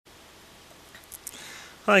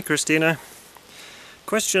Hi Christina.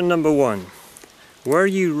 Question number 1. Were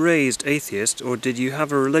you raised atheist or did you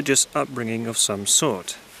have a religious upbringing of some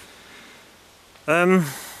sort?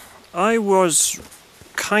 I was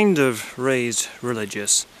kind of raised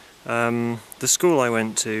religious. The school I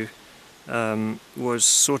went to was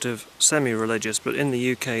sort of semi-religious, but in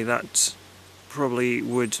the UK that probably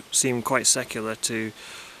would seem quite secular to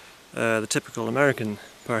the typical American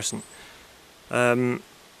person.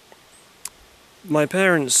 My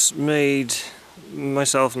parents made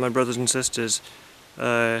myself and my brothers and sisters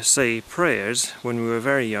say prayers when we were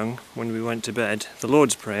very young, when we went to bed, the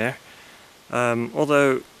Lord's Prayer,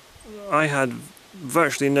 although I had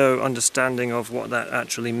virtually no understanding of what that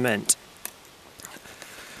actually meant.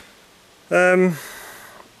 Question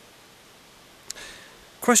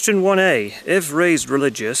 1a. If raised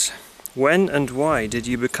religious, when and why did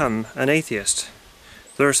you become an atheist?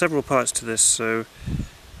 There are several parts to this, so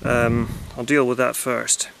I'll deal with that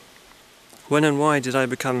first. When and why did I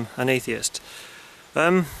become an atheist?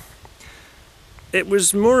 It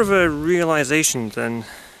was more of a realization than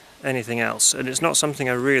anything else, and it's not something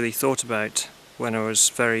I really thought about when I was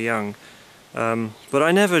very young. But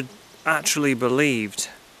I never actually believed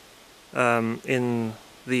in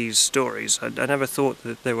these stories. I never thought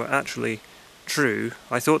that they were actually true.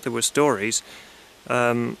 I thought they were stories.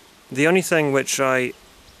 The only thing which I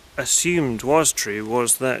assumed was true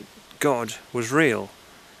was that God was real.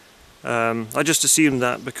 I just assumed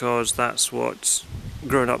that because that's what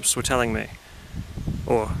grown-ups were telling me.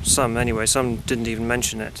 Or some anyway, some didn't even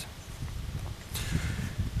mention it.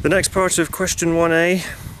 The next part of question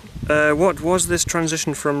 1a, what was this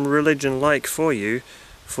transition from religion like for you,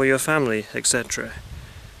 for your family, etc.?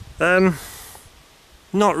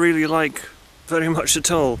 Not really like very much at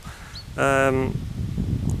all.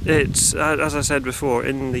 It's, as I said before,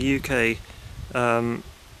 in the UK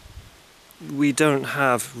we don't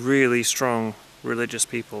have really strong religious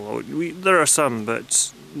people. There are some,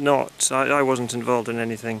 but not. I wasn't involved in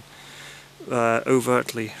anything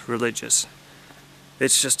overtly religious.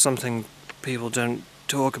 It's just something people don't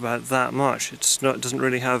talk about that much. It doesn't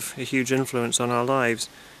really have a huge influence on our lives.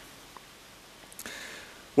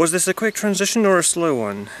 Was this a quick transition or a slow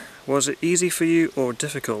one? Was it easy for you or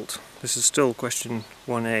difficult? This is still question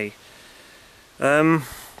 1a.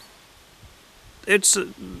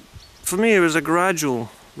 For me it was a gradual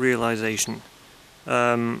realization.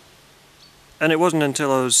 And it wasn't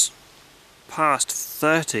until I was past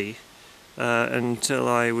 30 until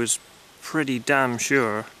I was pretty damn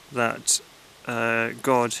sure that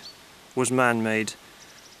God was man-made,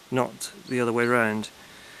 not the other way round.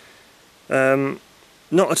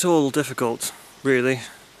 Not at all difficult, really.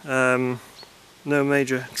 No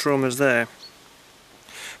major traumas there.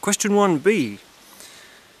 Question 1b.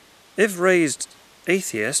 If raised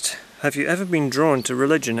atheist, have you ever been drawn to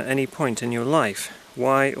religion at any point in your life?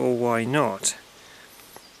 Why or why not?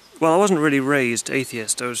 Well, I wasn't really raised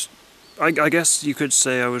atheist. I guess you could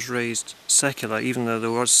say I was raised secular, even though there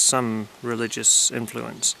was some religious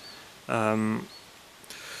influence. Drawn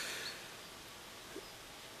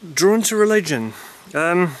to religion.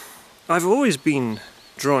 I've always been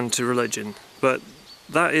drawn to religion, but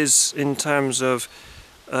that is in terms of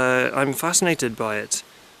I'm fascinated by it.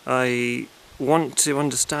 I want to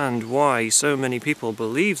understand why so many people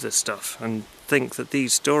believe this stuff and think that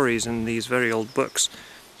these stories in these very old books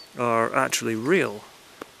are actually real.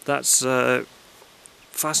 That's a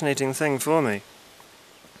fascinating thing for me.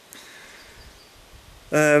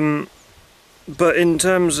 But in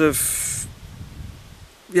terms of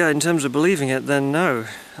believing it, then no.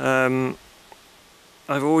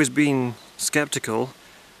 I've always been skeptical.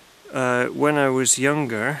 When I was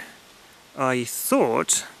younger, I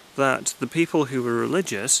thought that the people who were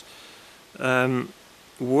religious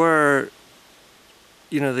were,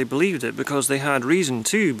 they believed it because they had reason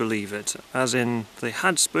to believe it, as in they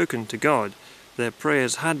had spoken to God. Their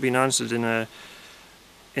prayers had been answered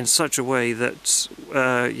in such a way that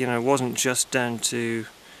wasn't just down to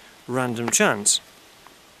random chance.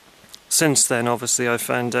 Since then, obviously, I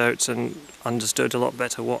found out and understood a lot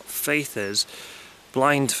better what faith is,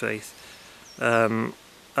 blind faith, and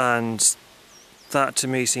that to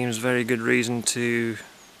me seems very good reason to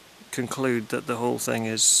conclude that the whole thing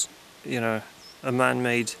is, a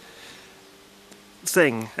man-made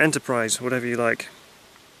thing, enterprise, whatever you like.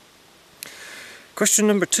 Question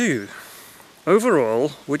number 2.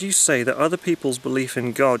 Overall, would you say that other people's belief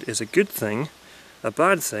in God is a good thing, a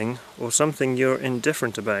bad thing, or something you're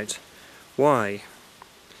indifferent about? Why?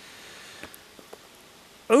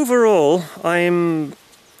 Overall, I'm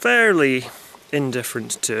fairly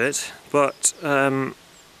indifferent to it, but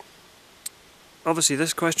obviously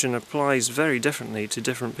this question applies very differently to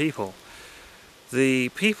different people. The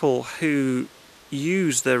people who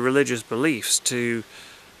use their religious beliefs to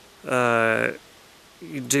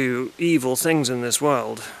do evil things in this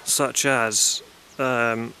world, such as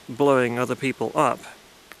blowing other people up,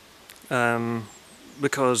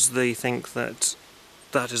 because they think that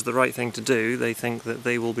that is the right thing to do. They think that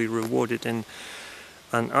they will be rewarded in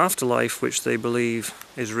an afterlife which they believe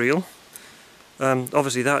is real.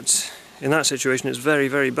 Obviously in that situation it's very,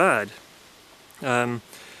 very bad.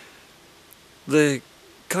 The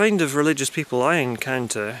kind of religious people I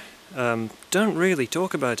encounter don't really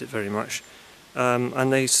talk about it very much,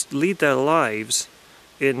 and they lead their lives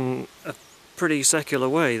in a pretty secular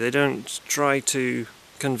way. They don't try to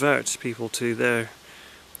convert people to their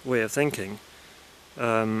way of thinking.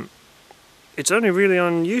 It's only really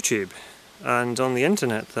on YouTube and on the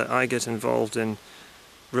internet that I get involved in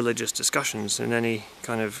religious discussions in any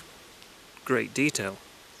kind of great detail.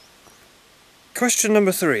 Question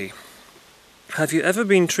number 3. Have you ever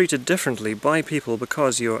been treated differently by people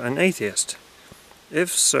because you're an atheist?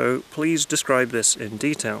 If so, please describe this in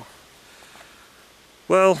detail.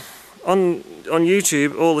 Well, on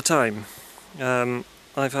YouTube all the time.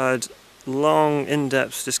 I've had long,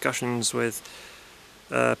 in-depth discussions with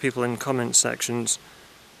people in comment sections,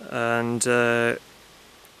 and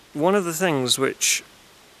one of the things which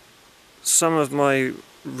some of my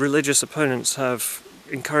religious opponents have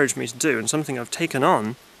encouraged me to do, and something I've taken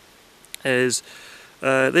on, is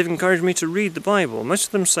they've encouraged me to read the Bible. Most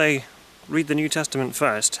of them say read the New Testament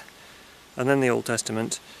first and then the Old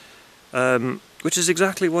Testament, which is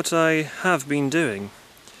exactly what I have been doing.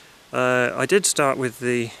 I did start with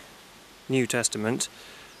the New Testament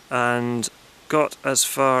and got as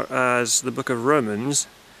far as the book of Romans,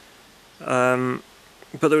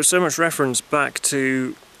 but there was so much reference back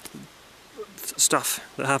to stuff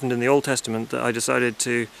that happened in the Old Testament that I decided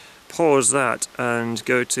to pause that and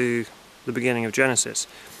go to the beginning of Genesis.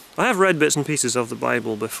 I have read bits and pieces of the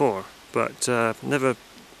Bible before, but never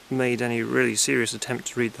made any really serious attempt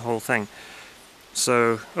to read the whole thing.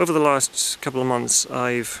 So over the last couple of months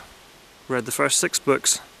I've read the first 6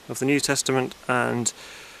 books of the New Testament and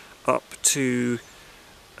up to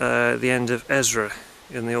the end of Ezra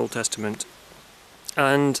in the Old Testament.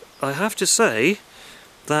 And I have to say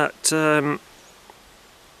that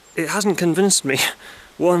it hasn't convinced me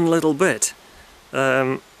one little bit.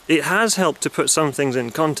 It has helped to put some things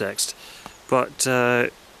in context, but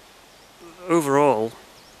overall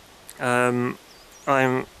I'm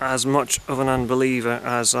as much of an unbeliever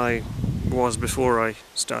as I was before I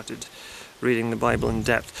started reading the Bible in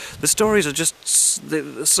depth. The stories are just...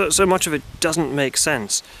 so much of it doesn't make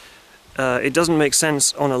sense. It doesn't make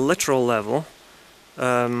sense on a literal level.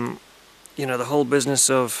 You know, the whole business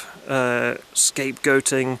of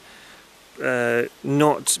scapegoating,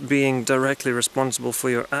 not being directly responsible for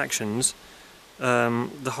your actions,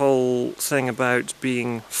 the whole thing about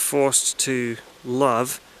being forced to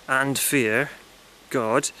love and fear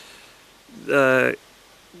God,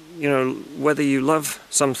 you know, whether you love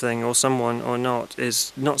something or someone or not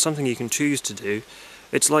is not something you can choose to do.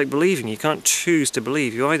 It's like believing. You can't choose to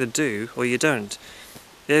believe. You either do or you don't.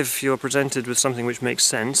 If you're presented with something which makes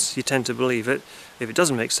sense, you tend to believe it. If it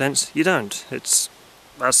doesn't make sense, you don't. It's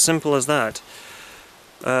as simple as that.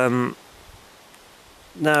 Now,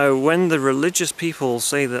 when the religious people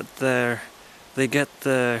say that they get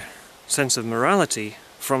their sense of morality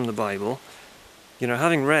from the Bible, you know,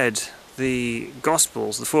 having read the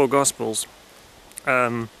Gospels, the 4 Gospels,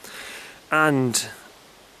 and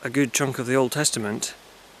a good chunk of the Old Testament,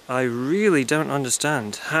 I really don't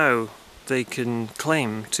understand how they can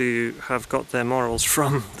claim to have got their morals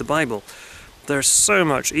from the Bible. There's so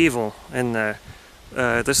much evil in there.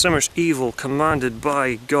 There's so much evil commanded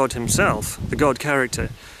by God himself, the God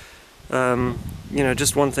character. You know,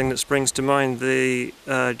 just one thing that springs to mind, the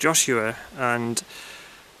Joshua and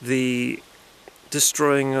the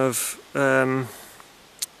destroying of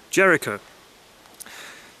Jericho.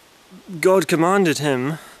 God commanded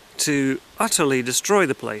him to utterly destroy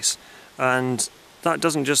the place, and that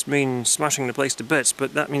doesn't just mean smashing the place to bits,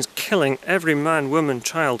 but that means killing every man, woman,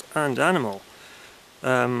 child and animal.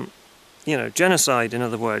 You know, genocide in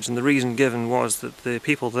other words, and the reason given was that the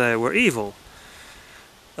people there were evil.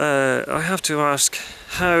 I have to ask,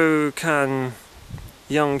 how can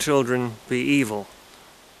young children be evil?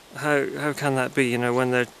 How can that be, you know,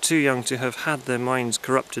 when they're too young to have had their minds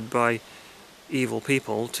corrupted by evil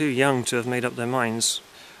people, too young to have made up their minds?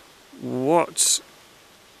 What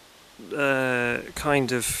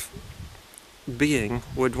kind of being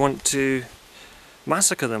would want to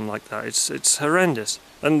massacre them like that? It's horrendous.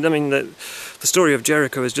 And I mean, the story of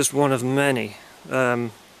Jericho is just one of many.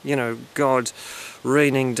 You know, God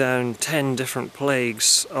raining down 10 different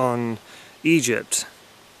plagues on Egypt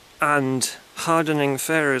and hardening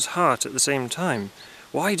Pharaoh's heart at the same time.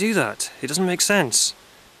 Why do that? It doesn't make sense.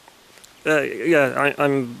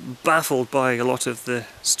 I'm baffled by a lot of the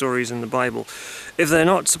stories in the Bible. If they're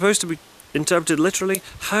not supposed to be interpreted literally,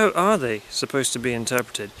 how are they supposed to be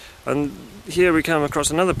interpreted? And here we come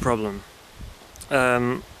across another problem.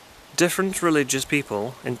 Different religious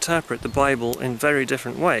people interpret the Bible in very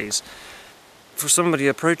different ways. For somebody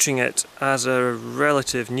approaching it as a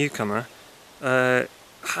relative newcomer,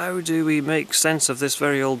 how do we make sense of this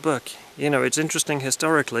very old book? You know, it's interesting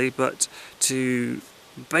historically, but to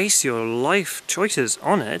base your life choices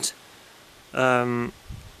on it,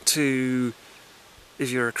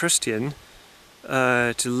 if you're a Christian,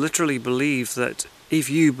 to literally believe that if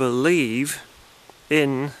you believe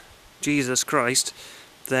in Jesus Christ,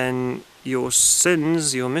 then your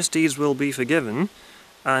sins, your misdeeds will be forgiven,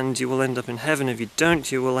 and you will end up in heaven. If you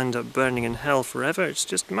don't, you will end up burning in hell forever. It's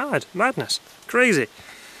just madness, crazy.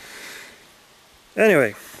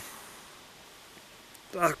 Anyway,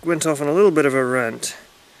 I went off on a little bit of a rant.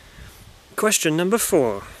 Question number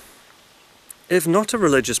 4. If not a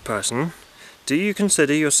religious person, do you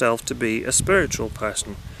consider yourself to be a spiritual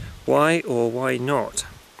person? Why or why not?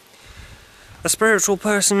 A spiritual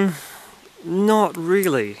person? Not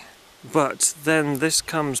really. But then this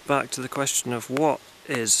comes back to the question of what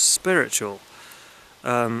is spiritual.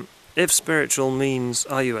 If spiritual means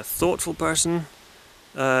are you a thoughtful person,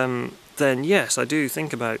 then yes, I do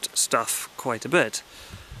think about stuff quite a bit.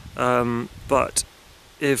 But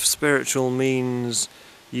if spiritual means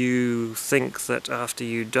you think that after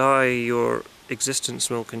you die your existence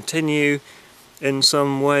will continue in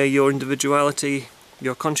some way, your individuality,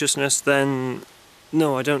 your consciousness, then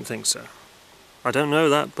no, I don't think so. I don't know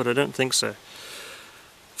that, but I don't think so.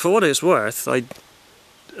 For what it's worth, I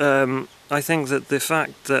think that the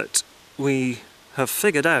fact that we have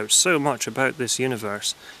figured out so much about this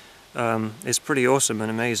universe is pretty awesome and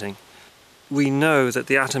amazing. We know that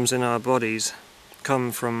the atoms in our bodies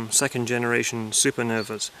come from second-generation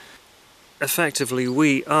supernovas. Effectively,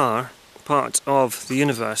 we are part of the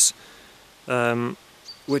universe,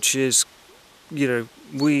 which is, you know,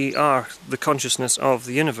 we are the consciousness of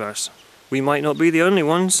the universe. We might not be the only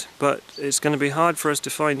ones, but it's going to be hard for us to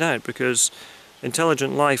find out because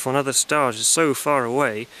intelligent life on other stars is so far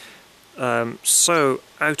away, so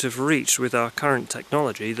out of reach with our current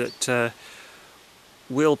technology that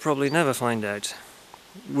we'll probably never find out.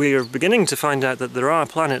 We're beginning to find out that there are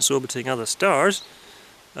planets orbiting other stars,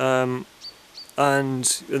 and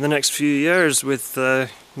in the next few years with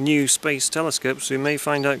new space telescopes we may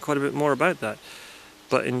find out quite a bit more about that.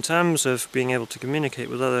 But in terms of being able to communicate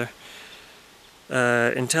with other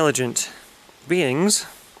intelligent beings,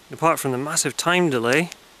 apart from the massive time delay,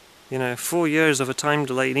 you know, 4 years of a time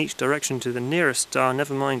delay in each direction to the nearest star,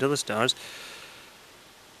 never mind other stars.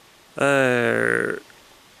 Where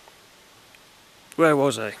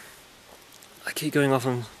was I? I keep going off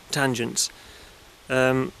on tangents.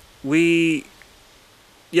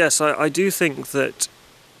 Yes, I do think that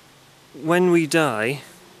when we die,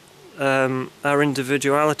 our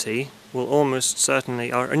individuality will almost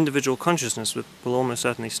certainly, our individual consciousness will almost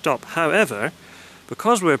certainly stop. However,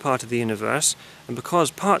 because we're part of the universe, and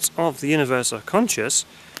because parts of the universe are conscious,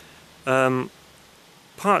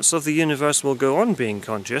 parts of the universe will go on being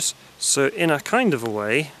conscious, so in a kind of a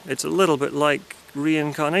way, it's a little bit like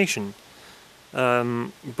reincarnation,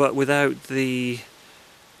 but without the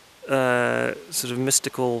sort of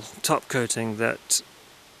mystical top coating that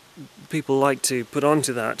people like to put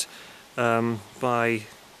onto that by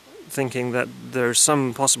thinking that there's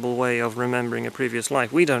some possible way of remembering a previous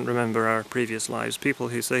life. We don't remember our previous lives. People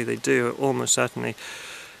who say they do are almost certainly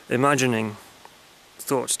imagining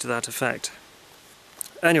thoughts to that effect.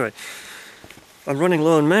 Anyway, I'm running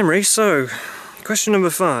low on memory, so question number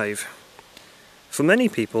 5. For many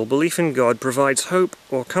people, belief in God provides hope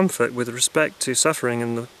or comfort with respect to suffering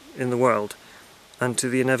in the world and to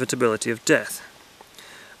the inevitability of death.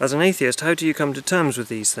 As an atheist, how do you come to terms with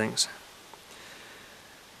these things?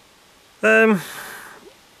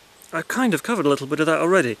 I've kind of covered a little bit of that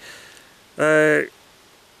already.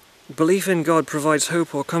 Belief in God provides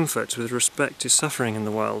hope or comfort with respect to suffering in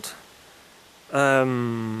the world.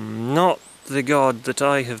 Not the God that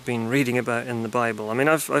I have been reading about in the Bible. I mean,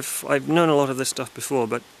 I've known a lot of this stuff before,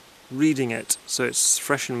 but reading it so it's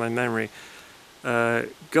fresh in my memory,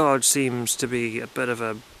 God seems to be a bit of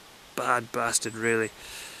a bad bastard, really.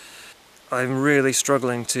 I'm really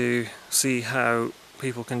struggling to see how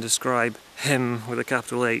people can describe him with a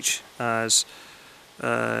capital H as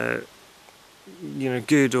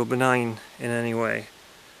good or benign in any way.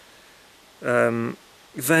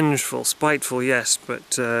 Vengeful, spiteful, yes,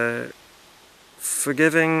 but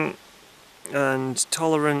forgiving and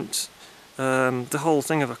tolerant. The whole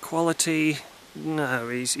thing of equality, no,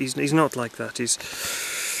 he's not like that. He's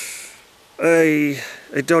a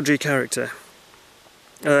dodgy character.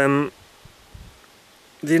 The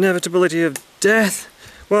inevitability of death,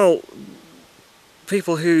 well,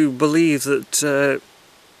 people who believe that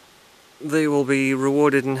they will be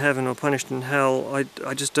rewarded in heaven or punished in hell,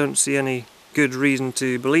 I just don't see any good reason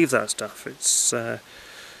to believe that stuff. It's as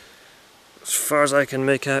far as I can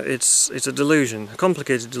make out, it's a delusion, a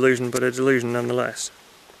complicated delusion, but a delusion nonetheless.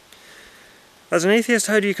 As an atheist,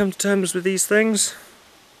 how do you come to terms with these things?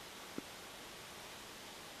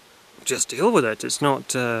 Just deal with it. It's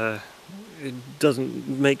not, it doesn't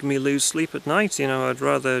make me lose sleep at night, I'd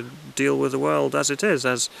rather deal with the world as it is.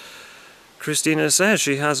 As Christina says,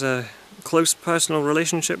 she has a close personal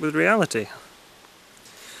relationship with reality.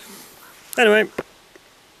 Anyway,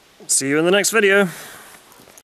 see you in the next video.